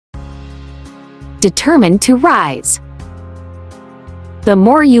determined to rise. The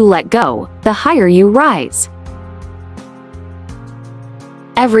more you let go, the higher you rise.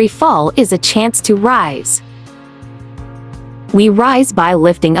 Every fall is a chance to rise. We rise by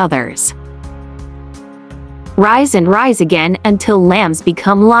lifting others. Rise and rise again until lambs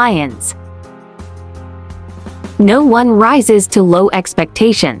become lions. No one rises to low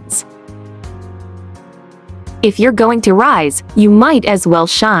expectations. If you're going to rise, you might as well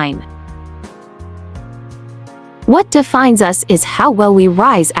shine. What defines us is how well we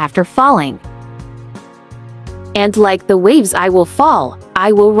rise after falling. And like the waves, I will fall,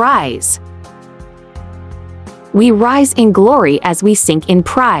 I will rise. We rise in glory as we sink in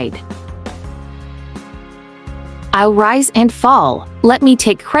pride. I'll rise and fall, let me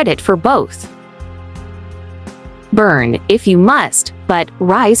take credit for both. Burn, if you must, but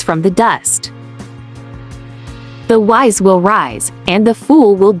rise from the dust. The wise will rise, and the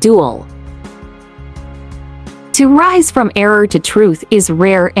fool will duel. To rise from error to truth is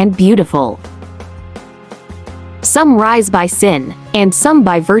rare and beautiful. Some rise by sin, and some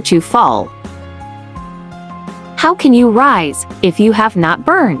by virtue fall. How can you rise if you have not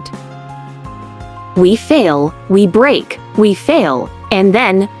burned? We fail, we break, we fail, and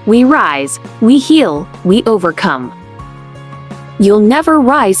then we rise, we heal, we overcome. You'll never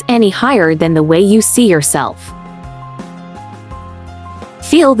rise any higher than the way you see yourself.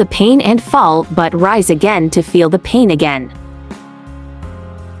 Feel the pain and fall, but rise again to feel the pain again.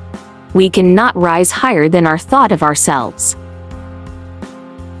 We cannot rise higher than our thought of ourselves.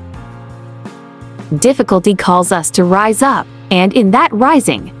 Difficulty calls us to rise up, and in that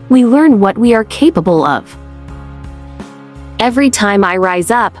rising, we learn what we are capable of. Every time I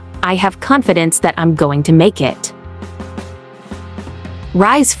rise up, I have confidence that I'm going to make it.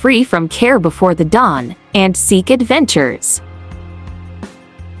 Rise free from care before the dawn, and seek adventures.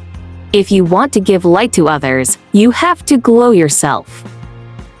 If you want to give light to others, you have to glow yourself.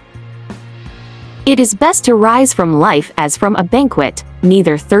 It is best to rise from life as from a banquet,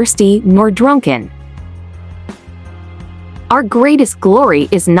 neither thirsty nor drunken. Our greatest glory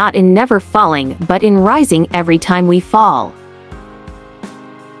is not in never falling, but in rising every time we fall.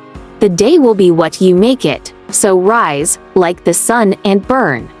 The day will be what you make it, so rise, like the sun, and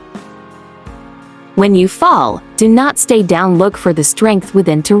burn. When you fall, do not stay down, look for the strength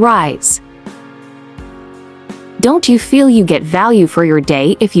within to rise. Don't you feel you get value for your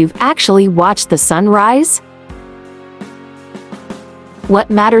day if you've actually watched the sun rise? What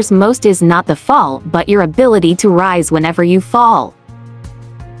matters most is not the fall, but your ability to rise whenever you fall.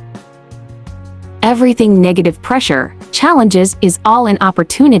 Everything negative, pressure, challenges is all an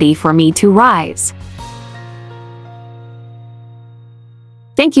opportunity for me to rise.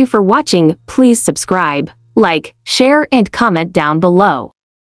 Thank you for watching. Please subscribe, like, share, and comment down below.